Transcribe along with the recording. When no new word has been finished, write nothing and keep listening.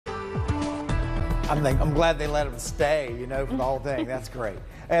I'm glad they let them stay, you know, for the whole thing. That's great.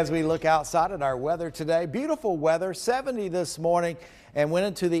 As we look outside at our weather today, beautiful weather, 70 this morning and went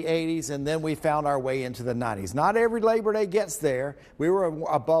into the 80s, and then we found our way into the 90s. Not every Labor Day gets there. We were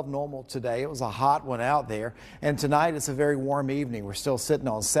above normal today. It was a hot one out there, and tonight it's a very warm evening. We're still sitting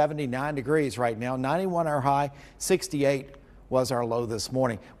on 79 degrees right now, 91 our high, 68 was our low this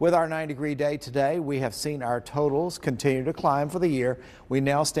morning. With our 9-degree day today, we have seen our totals continue to climb for the year. We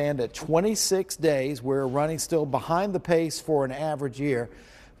now stand at 26 days. We're running still behind the pace for an average year.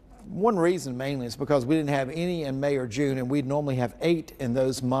 One reason mainly is because we didn't have any in May or June, and we'd normally have 8 in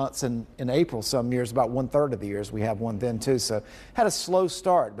those months. And in April, some years, about 1/3 of the years, we have one then too. So had a slow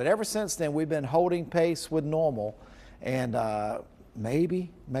start, but ever since then, we've been holding pace with normal. And maybe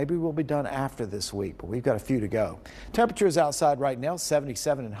we'll be done after this week, but we've got a few to go. Temperatures outside right now,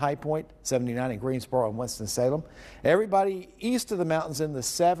 77 in High Point, 79 in Greensboro and Winston-Salem. Everybody east of the mountains in the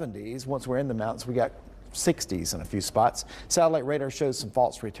 70s. Once we're in the mountains, we got 60s in a few spots. Satellite radar shows some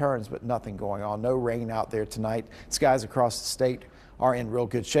false returns, but nothing going on. No rain out there tonight. Skies across the state are in real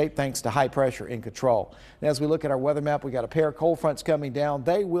good shape thanks to high pressure in control. And as we look at our weather map, we got a pair of cold fronts coming down.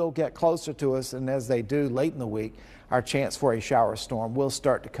 They will get closer to us, and as they do late in the week, our chance for a shower storm will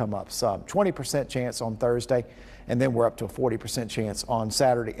start to come up some. 20% chance on Thursday, and then we're up to a 40% chance on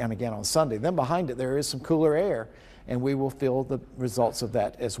Saturday and again on Sunday. Then behind it, there is some cooler air, and we will feel the results of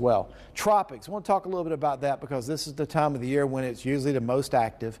that as well. Tropics, I want to talk a little bit about that because this is the time of the year when it's usually the most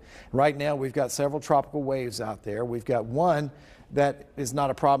active. Right now, we've got several tropical waves out there. We've got one that is not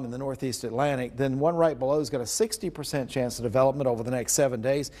a problem in the Northeast Atlantic. Then one right below has got a 60% chance of development over the next 7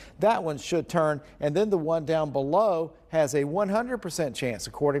 days. That one should turn. And then the one down below has a 100% chance,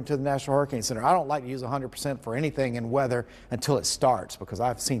 according to the National Hurricane Center. I don't like to use 100% for anything in weather until it starts because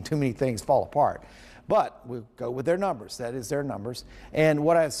I've seen too many things fall apart. But we'll go with their numbers. That is their numbers. And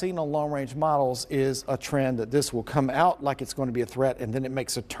what I've seen on long-range models is a trend that this will come out like it's going to be a threat, and then it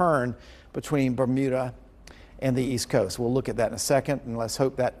makes a turn between Bermuda and the East Coast. We'll look at that in a second, and let's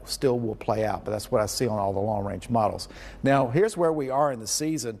hope that still will play out. But that's what I see on all the long-range models. Now, here's where we are in the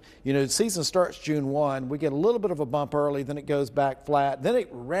season. You know, the season starts June 1. We get a little bit of a bump early, then it goes back flat. Then it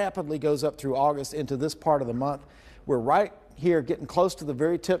rapidly goes up through August into this part of the month. We're right here getting close to the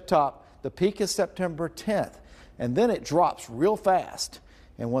very tip top. The peak is September 10th, and then it drops real fast.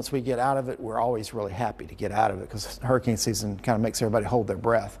 And once we get out of it, we're always really happy to get out of it because hurricane season kind of makes everybody hold their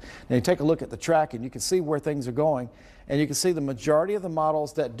breath. Now you take a look at the track and you can see where things are going, and you can see the majority of the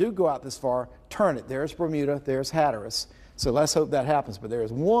models that do go out this far turn it. There's Bermuda, there's Hatteras. So let's hope that happens. But there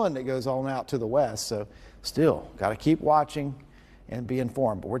is one that goes on out to the west. So still got to keep watching and be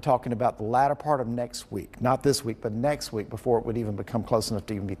informed. But we're talking about the latter part of next week, not this week, but next week before it would even become close enough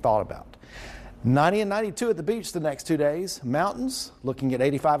to even be thought about. 90 and 92 at the beach the next 2 days. Mountains looking at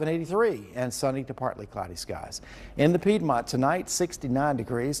 85 and 83, and sunny to partly cloudy skies. In the Piedmont tonight, 69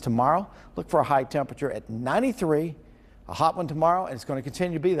 degrees. Tomorrow, look for a high temperature at 93. A hot one tomorrow, and it's going to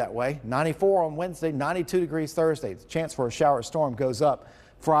continue to be that way. 94 on Wednesday, 92 degrees Thursday. The chance for a shower storm goes up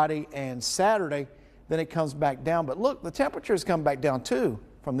Friday and Saturday. Then it comes back down. But look, the temperatures come back down too,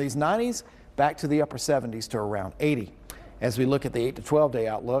 from these 90s back to the upper 70s to around 80. As we look at the 8 to 12 day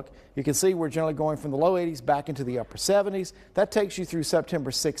outlook, you can see we're generally going from the low 80s back into the upper 70s. That takes you through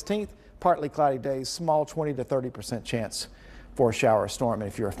September 16th. Partly cloudy days, small 20 to 30% chance for a shower or storm.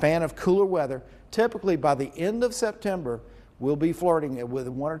 And if you're a fan of cooler weather, typically by the end of September, we'll be flirting with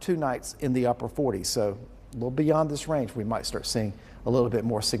 1 or 2 nights in the upper 40s. So a little beyond this range, we might start seeing a little bit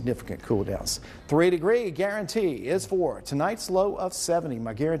more significant cool downs. 3-degree guarantee is for tonight's low of 70.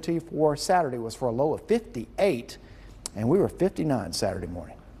 My guarantee for Saturday was for a low of 58. And we were 59 Saturday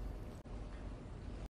morning.